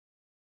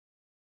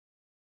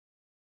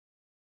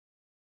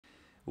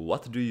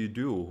What do you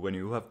do when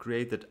you have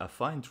created a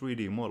fine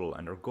 3D model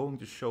and are going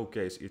to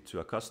showcase it to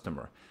a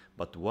customer,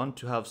 but want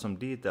to have some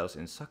details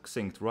in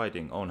succinct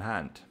writing on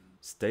hand?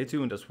 Stay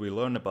tuned as we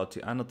learn about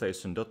the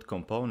Annotation Dot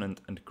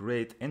component and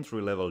create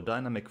entry-level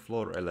dynamic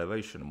floor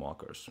elevation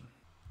markers.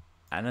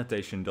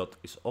 Annotation Dot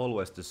is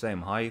always the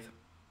same height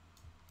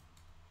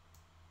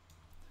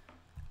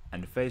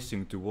and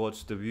facing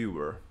towards the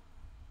viewer.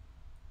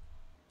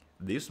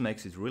 This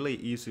makes it really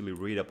easily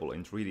readable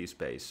in 3D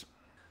space.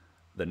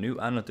 The new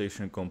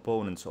annotation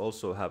components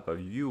also have a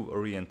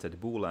view-oriented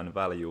Boolean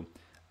value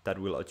that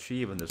will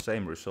achieve the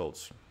same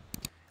results.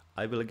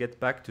 I will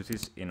get back to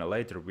this in a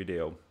later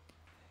video.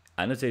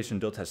 Annotation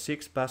Dot has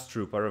 6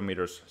 pass-through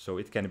parameters, so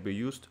it can be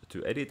used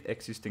to edit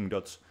existing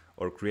dots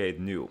or create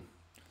new.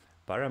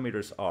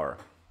 Parameters are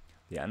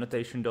the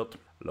annotation dot,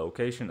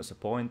 location as a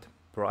point,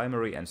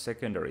 primary and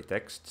secondary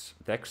texts,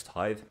 text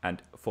height,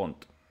 and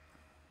font.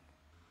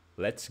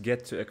 Let's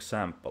get to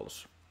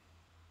examples.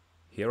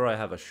 Here I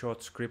have a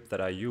short script that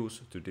I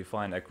use to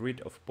define a grid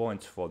of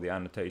points for the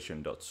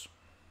annotation dots.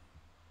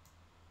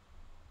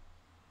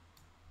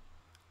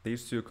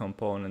 These two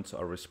components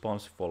are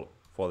responsible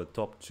for the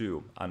top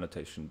 2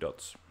 annotation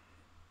dots.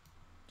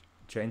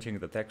 Changing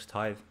the text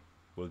height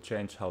will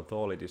change how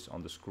tall it is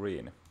on the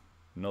screen,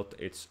 not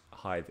its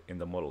height in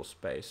the model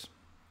space.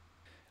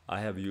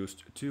 I have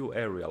used 2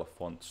 Arial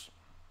fonts.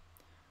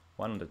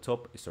 One on the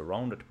top is a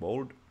rounded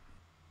bold,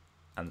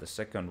 and the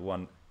second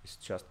one is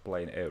just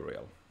plain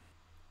Arial.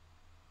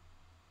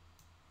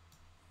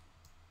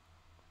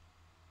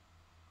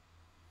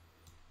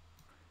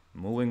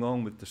 Moving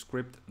on with the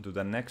script to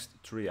the next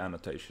 3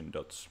 annotation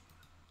dots.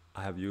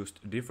 I have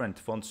used different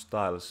font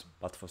styles,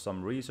 but for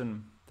some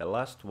reason the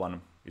last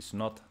one is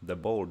not the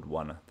bold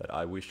one that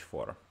I wish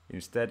for.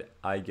 Instead,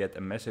 I get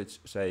a message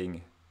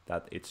saying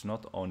that it's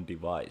not on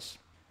device.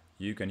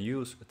 You can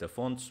use the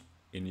fonts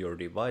in your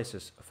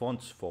device's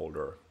fonts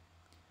folder,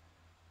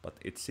 but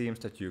it seems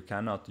that you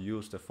cannot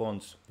use the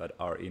fonts that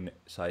are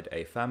inside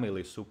a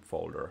family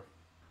subfolder.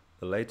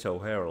 The Leto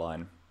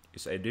hairline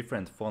is a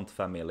different font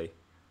family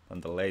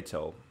than the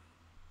Leto.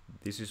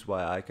 This is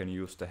why I can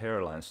use the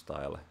hairline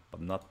style, but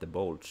not the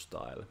bold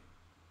style.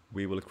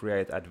 We will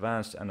create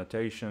advanced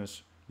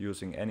annotations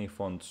using any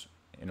fonts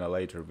in a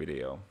later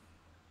video.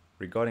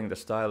 Regarding the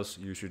styles,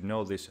 you should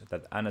notice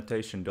that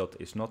Annotation Dot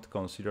is not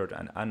considered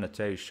an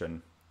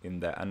annotation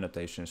in the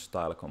annotation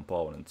style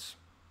components.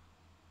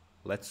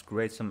 Let's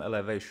create some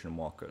elevation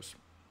markers.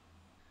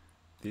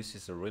 This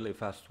is a really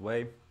fast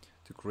way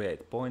to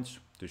create points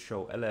to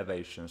show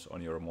elevations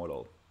on your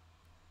model.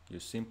 You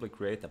simply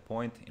create a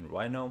point in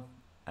Rhino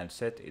and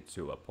set it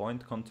to a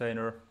point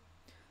container,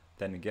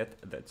 then get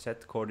the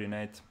Z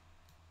coordinate.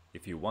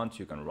 If you want,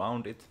 you can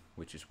round it,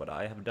 which is what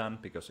I have done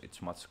because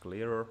it's much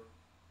clearer.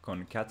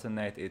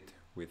 Concatenate it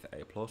with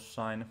a plus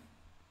sign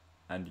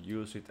and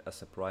use it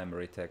as a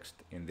primary text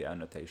in the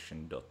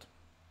annotation dot.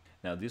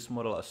 Now this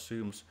model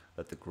assumes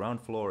that the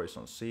ground floor is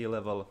on sea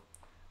level,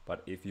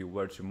 but if you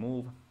were to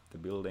move the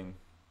building,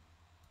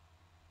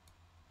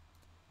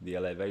 the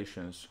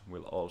elevations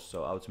will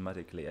also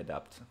automatically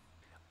adapt.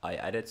 I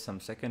added some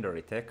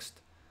secondary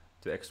text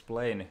to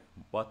explain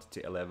what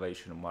the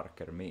elevation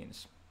marker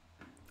means.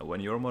 When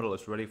your model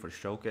is ready for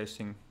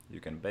showcasing, you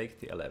can bake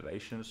the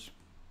elevations.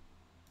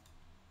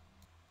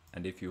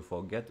 And if you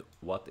forget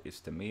what is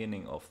the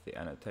meaning of the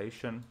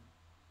annotation,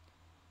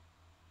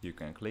 you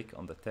can click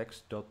on the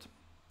text dot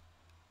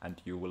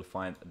and you will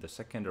find the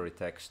secondary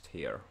text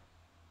here.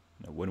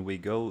 Now, when we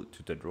go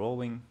to the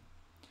drawing,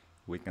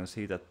 we can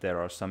see that there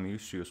are some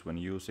issues when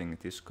using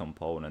this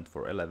component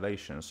for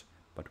elevations,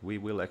 but we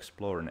will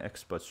explore an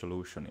expert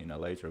solution in a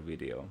later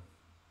video.